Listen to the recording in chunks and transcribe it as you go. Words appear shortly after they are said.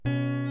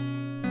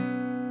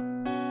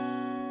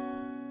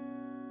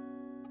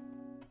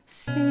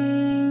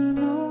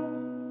Sino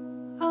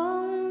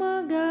ang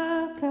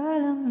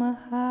mag-aakalang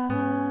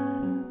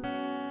mahal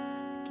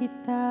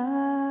kita?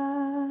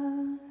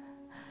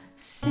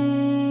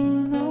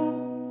 Sino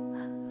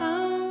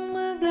ang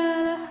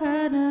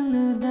maglalahad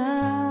ng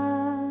nadarama?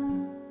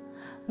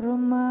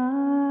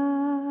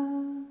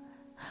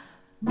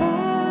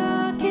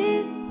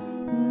 Bakit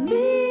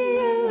hindi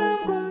alam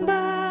kung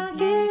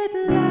bakit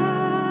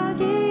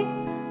lagi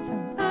sa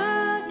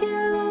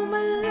akin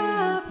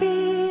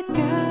lumalapit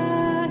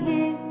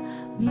kahit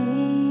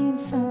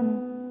minsan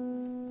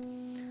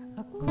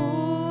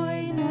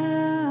ako'y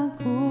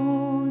nakulang?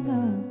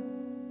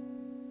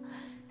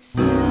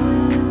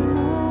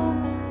 Sino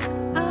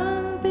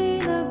ang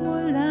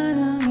pinagmula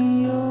ng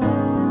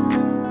iyong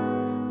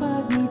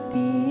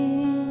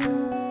pagngiti?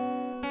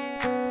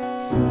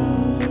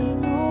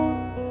 Sino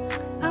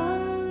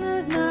ang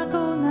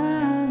nagnakaw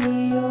ng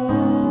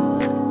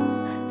iyong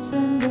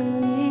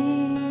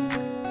sandali?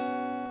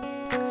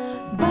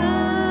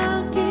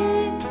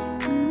 Bakit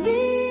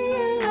hindi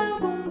alam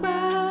kung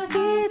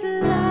bakit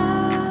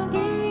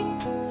lagi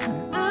sa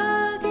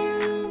akin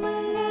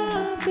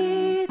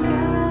lumalapit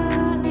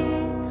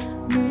kahit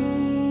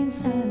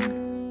minsan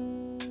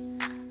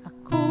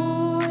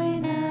ako'y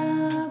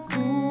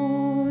nakulang?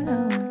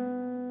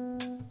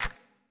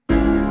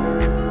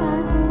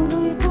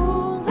 Patuloy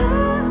kong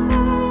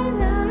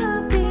hahanapin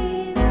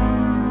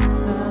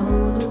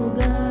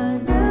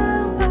kahulugan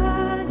ng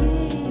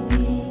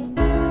pag-ibig,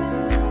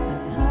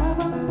 at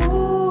habang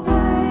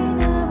buhay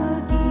na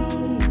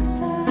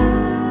mag-isa,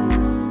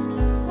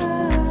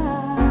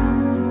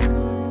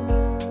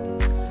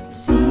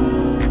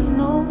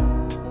 sino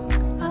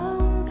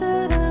ang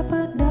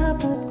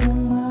karapat-dapat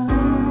kong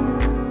mahalin?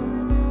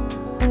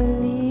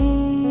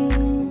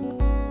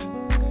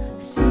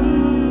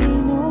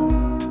 Sino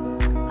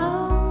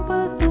ang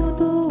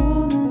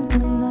pagtutuunan ko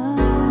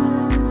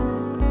ng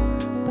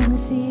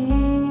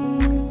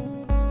pansin?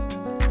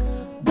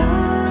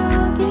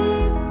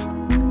 Bakit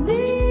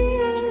hindi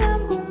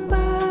alam kung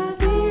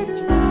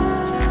bakit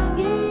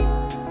lagi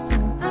sa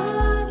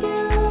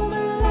akin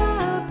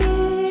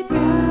lumalapit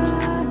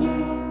kahit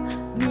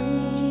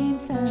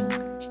minsan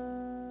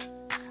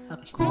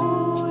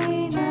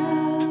ako'y